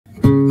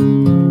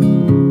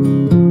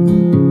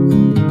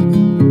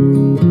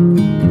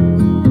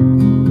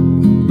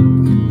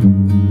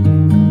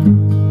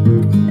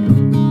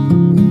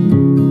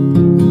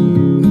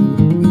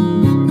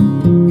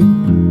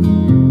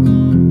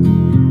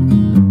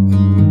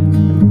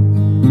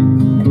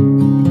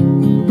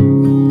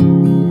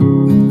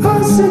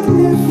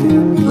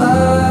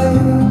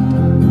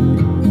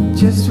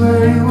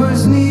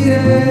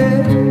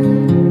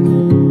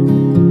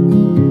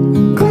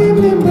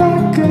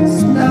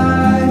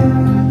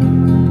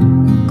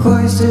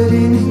interested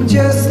in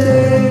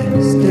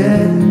injustice,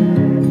 dead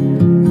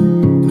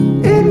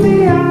in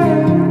the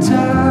eye of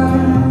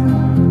time.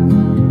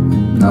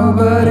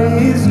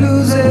 Nobody is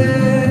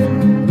losing.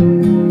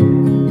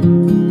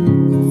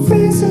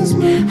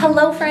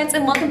 Hello friends,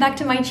 and welcome back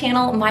to my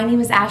channel. My name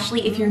is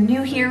Ashley. If you're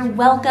new here,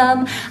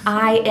 welcome.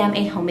 I am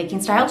a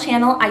homemaking style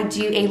channel. I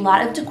do a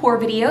lot of decor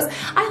videos.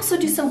 I also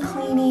do some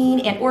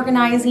cleaning and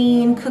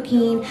organizing,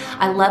 cooking.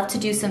 I love to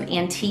do some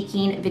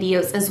antiquing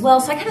videos as well,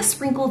 so I kind of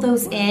sprinkle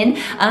those in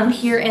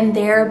here and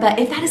there. But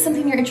if that is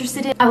something you're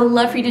interested in, I would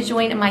love for you to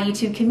join my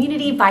YouTube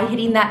community by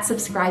hitting that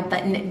subscribe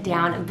button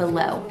down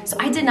below. So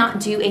I did not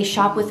do a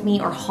shop with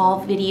me or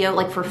haul video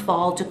like for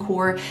fall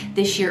decor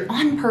this year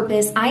on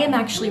purpose. I am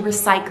actually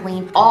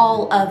recycling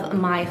all of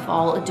my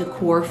fall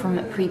decor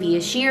from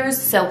previous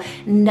years, so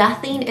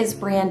nothing is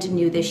brand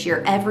new this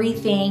year.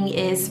 Everything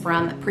is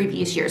from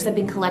previous years. I've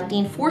been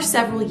collecting for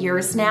several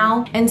years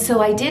now, and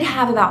so I did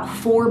have about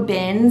 4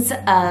 bins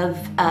of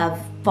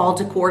fall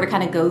decor to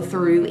kind of go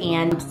through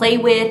and play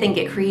with and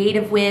get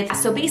creative with.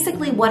 So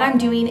basically what I'm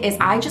doing is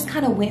I just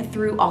kind of went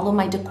through all of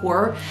my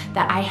decor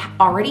that I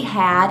already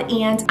had,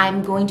 and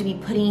I'm going to be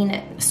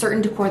putting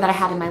certain decor that I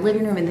had in my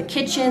living room in the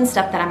kitchen,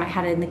 stuff that I might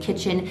have in the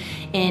kitchen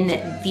in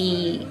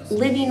the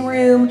living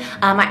room.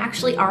 I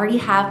actually already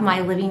have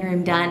my living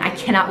room done. I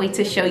cannot wait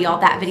to show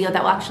y'all that video.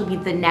 That will actually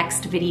be the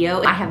next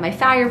video. I have my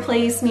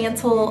fireplace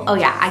mantle. Oh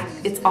yeah,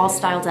 it's all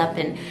styled up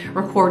and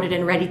recorded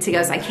and ready to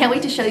go. So I can't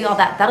wait to show you all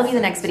that. That'll be the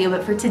next video.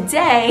 But for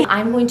today,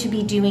 I'm going to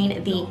be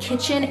doing the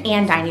kitchen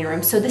and dining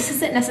room. So this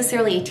isn't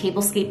necessarily a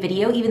tablescape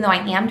video, even though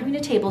I am doing a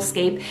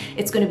tablescape.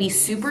 It's going to be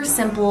super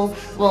simple.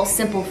 Well,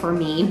 simple for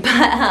me,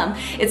 but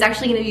it's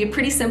actually going to be a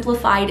pretty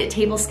simplified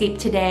tablescape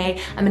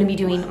today. I'm going to be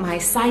doing my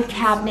side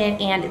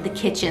cabinet and the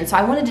kitchen. So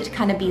I wanted it to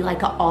kind of be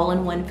like an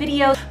all-in-one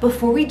video.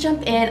 Before we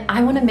jump in,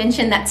 I want to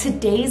mention that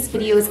today's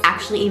video is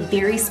actually a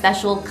very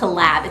special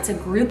collab. It's a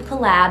group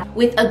collab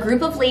with a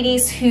group of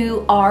ladies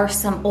who are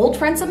some old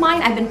friends of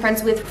mine. I've been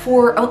friends with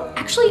for,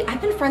 actually, I've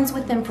been friends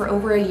with them for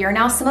over a year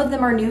now. Some of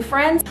them are new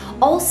friends.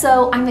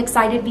 Also, I'm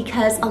excited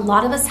because a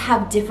lot of us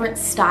have different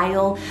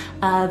style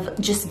of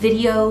just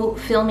video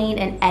filming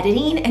and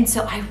editing, and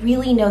so I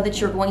really know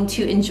that you're going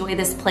to enjoy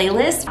this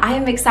playlist. I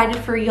am excited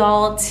for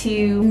y'all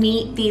to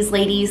meet these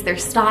ladies, their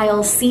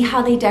styles, see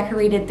how they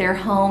decorated their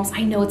homes.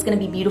 I know it's gonna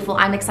be beautiful.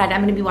 I'm excited.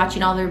 I'm gonna be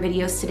watching all their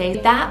videos today.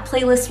 That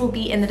playlist will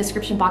be in the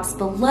description box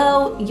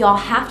below. Y'all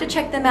have to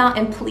check them out,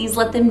 and please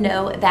let them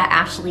know that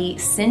Ashley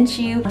sent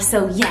you.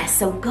 So yes,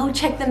 so go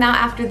check them out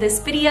after this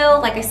video.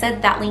 Like I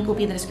said, that link will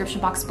be in the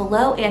description box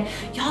below. And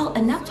y'all,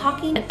 enough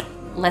talking,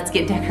 let's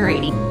get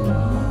decorating.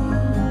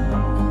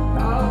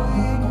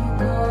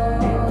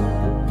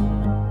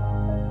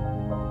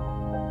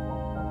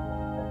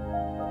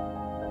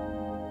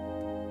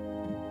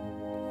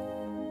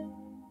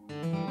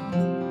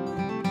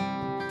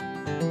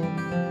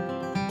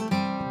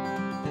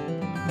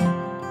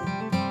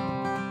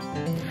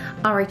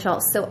 All right, y'all,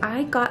 so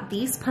I got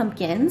these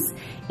pumpkins,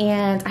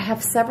 and I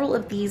have several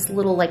of these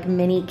little like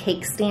mini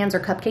cake stands or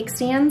cupcake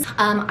stands.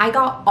 I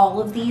got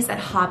all of these at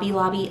Hobby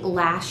Lobby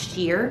last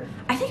year.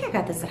 I think I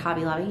got this at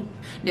Hobby Lobby.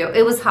 No,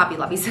 it was Hobby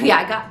Lobby. So yeah,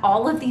 I got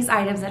all of these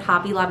items at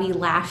Hobby Lobby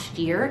last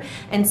year.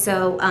 And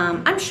so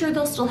I'm sure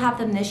they'll still have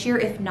them this year.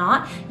 If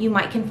not, you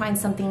might can find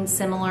something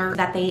similar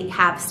that they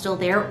have still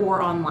there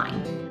or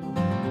online.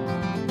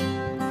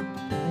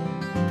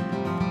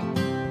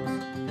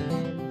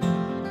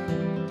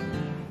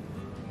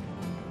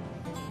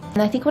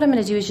 And I think what I'm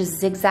gonna do is just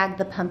zigzag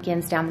the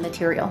pumpkins down the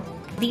material.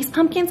 These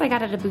pumpkins I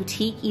got at a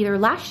boutique either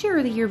last year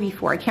or the year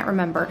before, I can't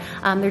remember.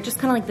 They're just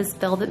kind of like this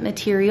velvet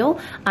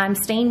material. I'm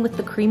staying with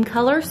the cream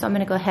color, so I'm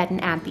gonna go ahead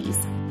and add these.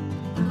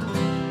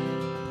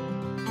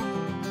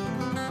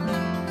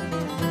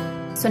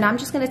 So now I'm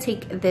just gonna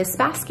take this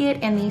basket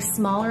and these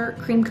smaller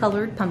cream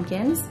colored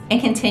pumpkins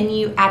and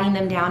continue adding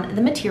them down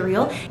the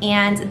material.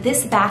 And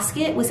this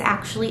basket was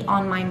actually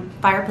on my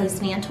fireplace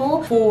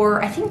mantle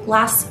for, I think,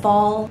 last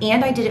fall,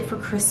 and I did it for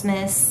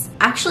Christmas.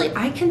 Actually,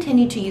 I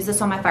continued to use this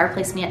on my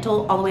fireplace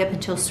mantle all the way up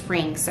until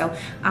spring. So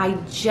I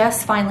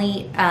just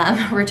finally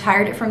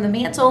retired it from the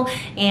mantle,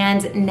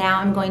 and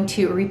now I'm going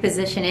to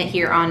reposition it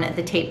here on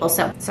the table.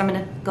 So I'm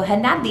gonna go ahead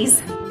and add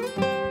these.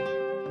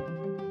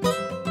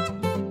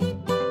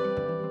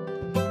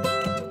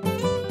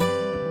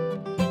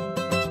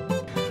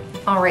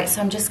 All right,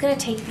 so I'm just gonna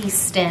take these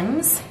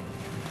stems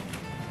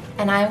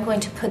and I'm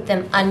going to put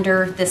them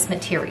under this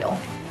material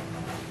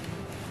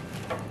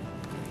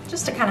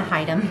just to kind of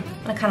hide them.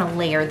 I'm gonna kind of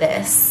layer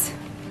this.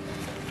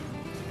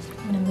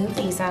 I'm gonna move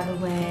these out of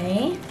the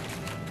way.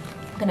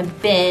 I'm gonna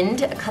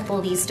bend a couple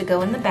of these to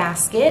go in the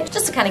basket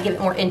just to kind of give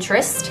it more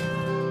interest.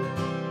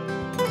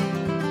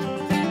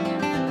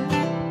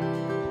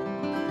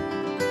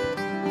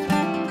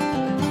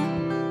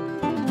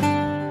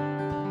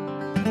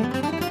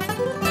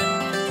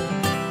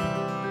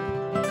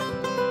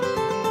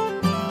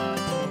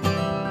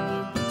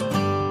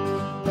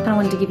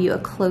 I wanted to give you a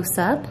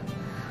close-up.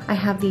 I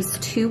have these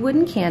 2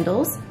 wooden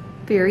candles,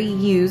 very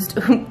used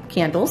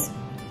candles.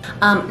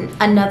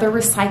 Another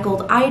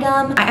recycled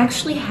item, I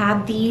actually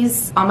had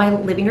these on my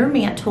living room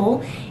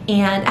mantle,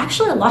 and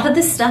actually a lot of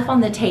this stuff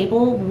on the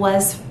table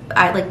was,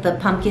 like the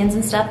pumpkins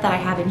and stuff that I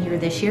have in here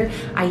this year,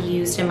 I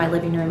used in my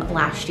living room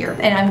last year,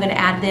 and I'm gonna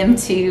add them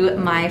to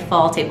my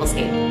fall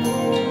tablescape.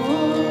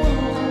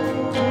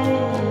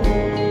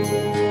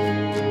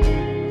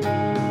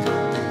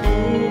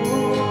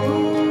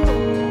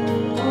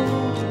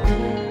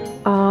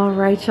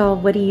 Alright y'all,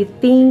 what do you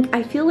think?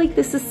 I feel like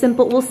this is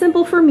simple, well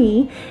simple for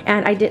me,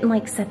 and I didn't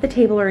like set the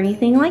table or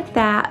anything like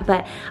that,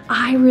 but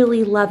I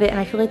really love it, and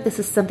I feel like this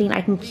is something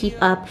I can keep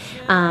up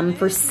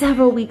for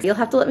several weeks. You'll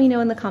have to let me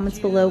know in the comments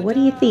below, what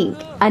do you think?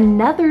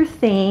 Another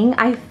thing,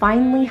 I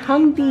finally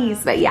hung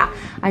these, but yeah,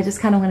 I just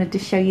kind of wanted to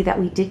show you that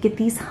we did get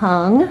these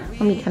hung.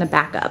 Let me kind of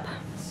back up.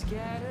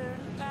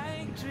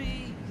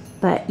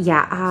 But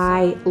yeah,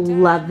 I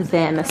love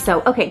them.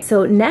 So, okay,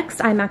 so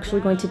next I'm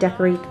actually going to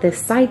decorate this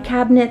side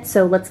cabinet.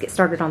 So let's get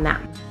started on that.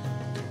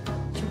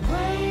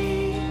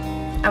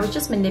 I was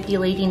just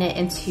manipulating it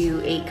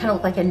into a kind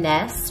of like a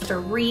nest or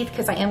wreath,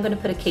 because I am going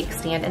to put a cake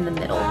stand in the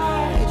middle.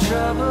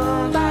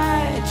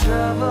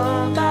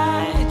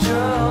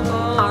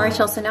 Alright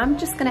y'all, so now I'm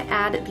just going to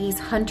add these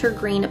hunter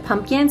green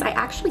pumpkins. I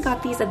actually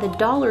got these at the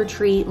Dollar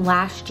Tree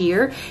last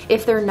year.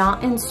 If they're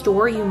not in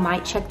store, you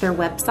might check their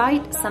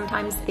website.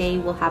 Sometimes they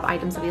will have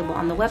items available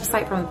on the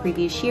website from the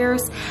previous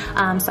years. So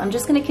I'm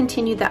just going to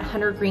continue that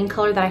hunter green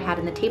color that I had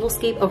in the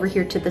tablescape over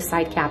here to the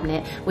side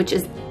cabinet, which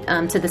is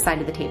to the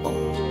side of the table.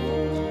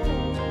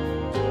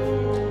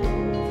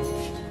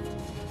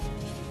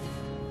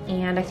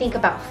 And I think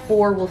about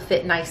 4 will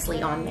fit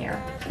nicely on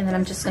there. And then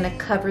I'm just gonna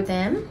cover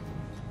them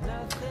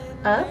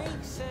up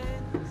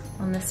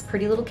on this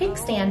pretty little cake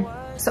stand.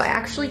 So I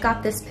actually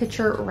got this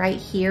picture right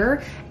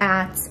here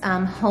at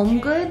Home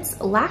Goods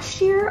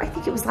last year. I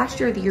think it was last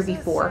year or the year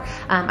before.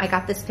 I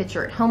got this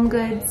picture at Home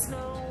Goods.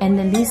 And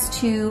then these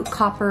 2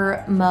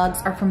 copper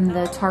mugs are from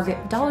the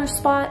Target dollar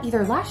spot,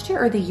 either last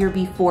year or the year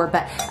before,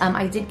 but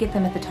I did get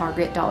them at the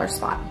Target dollar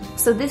spot.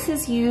 So this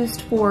is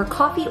used for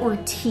coffee or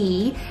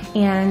tea,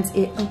 and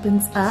it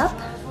opens up.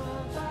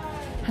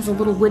 Has a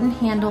little wooden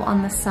handle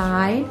on the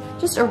side.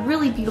 Just a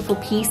really beautiful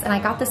piece, and I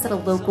got this at a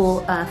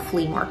local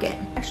flea market.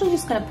 I'm actually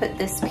just gonna put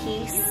this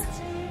piece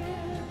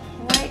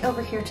right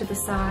over here to the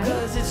side.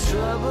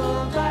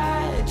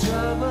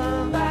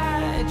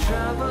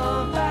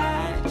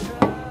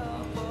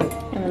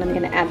 And then I'm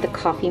gonna add the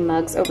coffee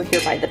mugs over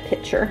here by the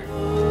pitcher.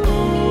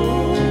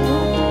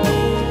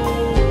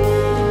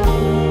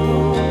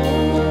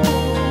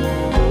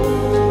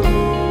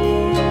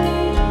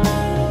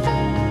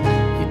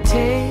 You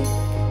take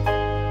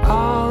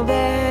all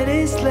that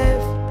is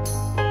left,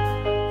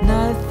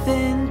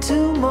 nothing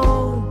to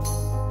mold,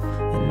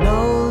 and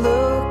no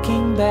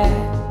looking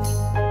back.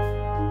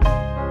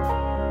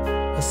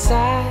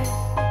 Aside,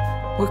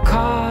 we're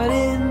caught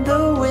in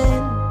the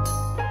wind.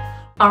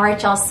 All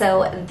right, y'all,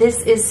 so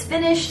this is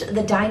finished.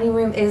 The dining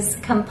room is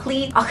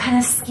complete. I'll kind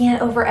of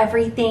scan over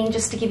everything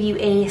just to give you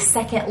a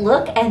second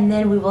look, and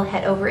then we will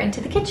head over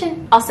into the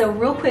kitchen. Also,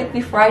 real quick,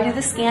 before I do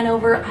the scan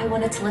over, I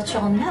wanted to let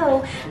y'all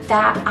know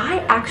that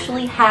I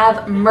actually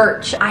have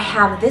merch. I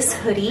have this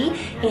hoodie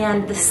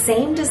and the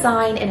same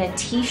design in a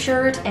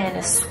t-shirt and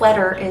a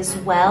sweater as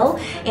well,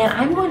 and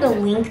I'm going to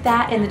link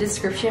that in the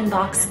description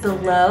box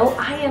below.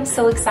 I am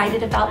so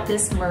excited about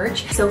this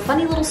merch. So,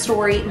 funny little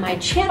story, my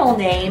channel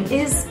name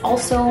is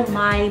also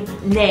my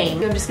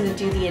name. I'm just gonna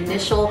do the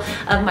initial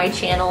of my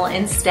channel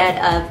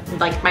instead of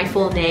like my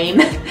full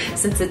name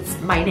since it's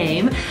my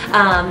name.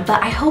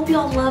 But I hope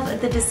y'all love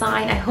the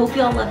design. I hope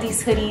y'all love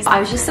these hoodies. I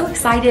was just so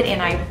excited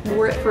and I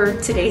wore it for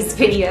today's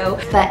video.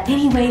 But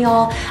anyway,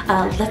 y'all,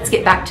 let's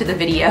get back to the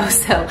video.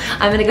 So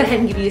I'm gonna go ahead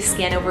and give you a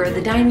scan over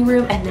the dining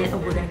room, and then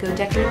we're gonna go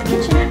decorate the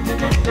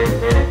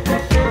kitchen.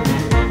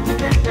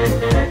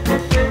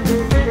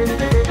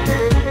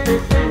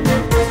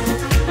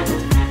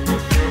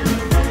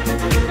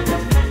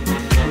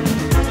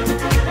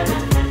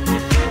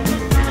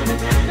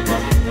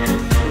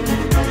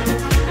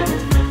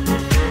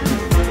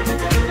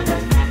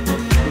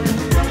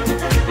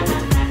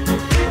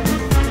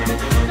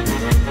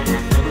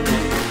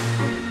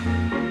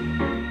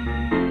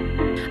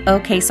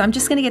 Okay, so I'm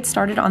just gonna get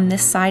started on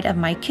this side of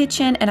my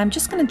kitchen, and I'm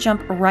just gonna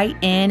jump right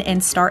in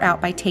and start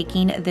out by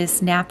taking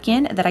this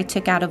napkin that I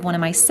took out of one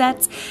of my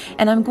sets,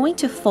 and I'm going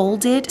to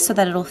fold it so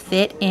that it'll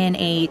fit in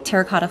a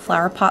terracotta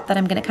flower pot that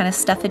I'm gonna kind of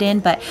stuff it in,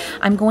 but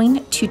I'm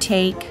going to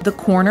take the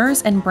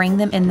corners and bring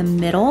them in the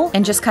middle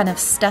and just kind of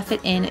stuff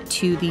it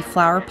into the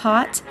flower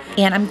pot.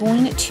 And I'm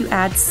going to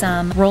add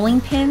some rolling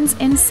pins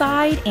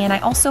inside, and I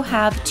also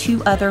have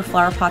 2 other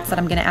flower pots that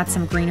I'm gonna add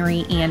some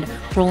greenery and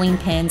rolling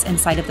pins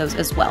inside of those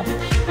as well.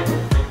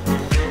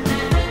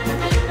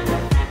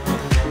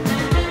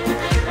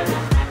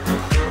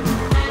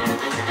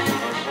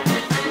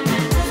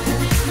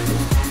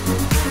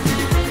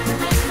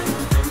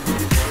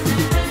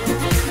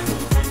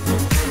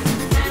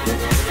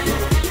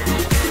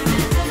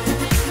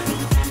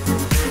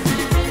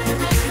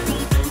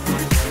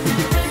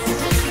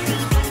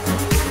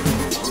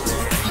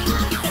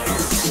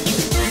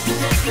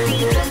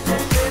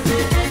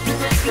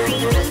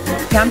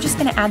 Now I'm just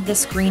gonna add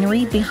this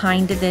greenery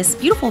behind this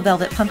beautiful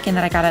velvet pumpkin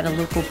that I got at a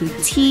local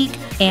boutique,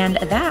 and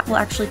that will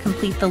actually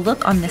complete the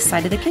look on this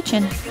side of the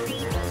kitchen.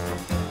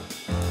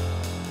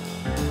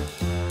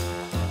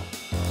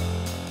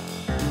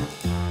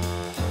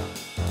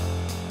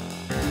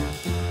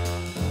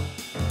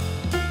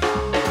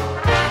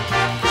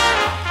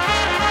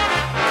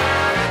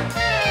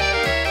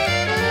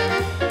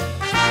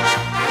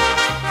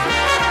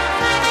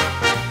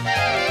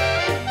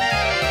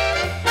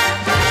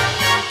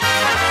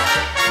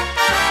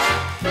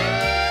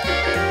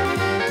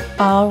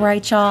 All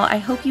right, y'all, I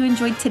hope you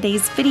enjoyed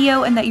today's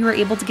video and that you were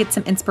able to get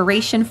some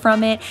inspiration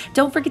from it.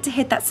 Don't forget to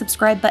hit that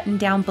subscribe button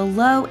down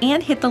below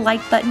and hit the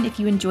like button if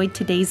you enjoyed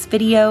today's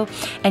video.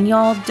 And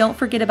y'all, don't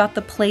forget about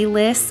the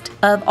playlist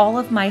of all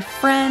of my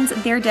friends.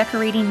 They're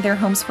decorating their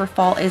homes for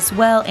fall as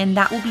well, and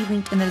that will be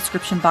linked in the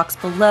description box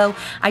below.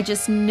 I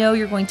just know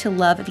you're going to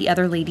love the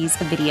other ladies'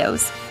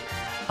 videos.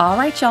 All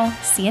right, y'all,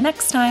 see you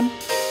next time.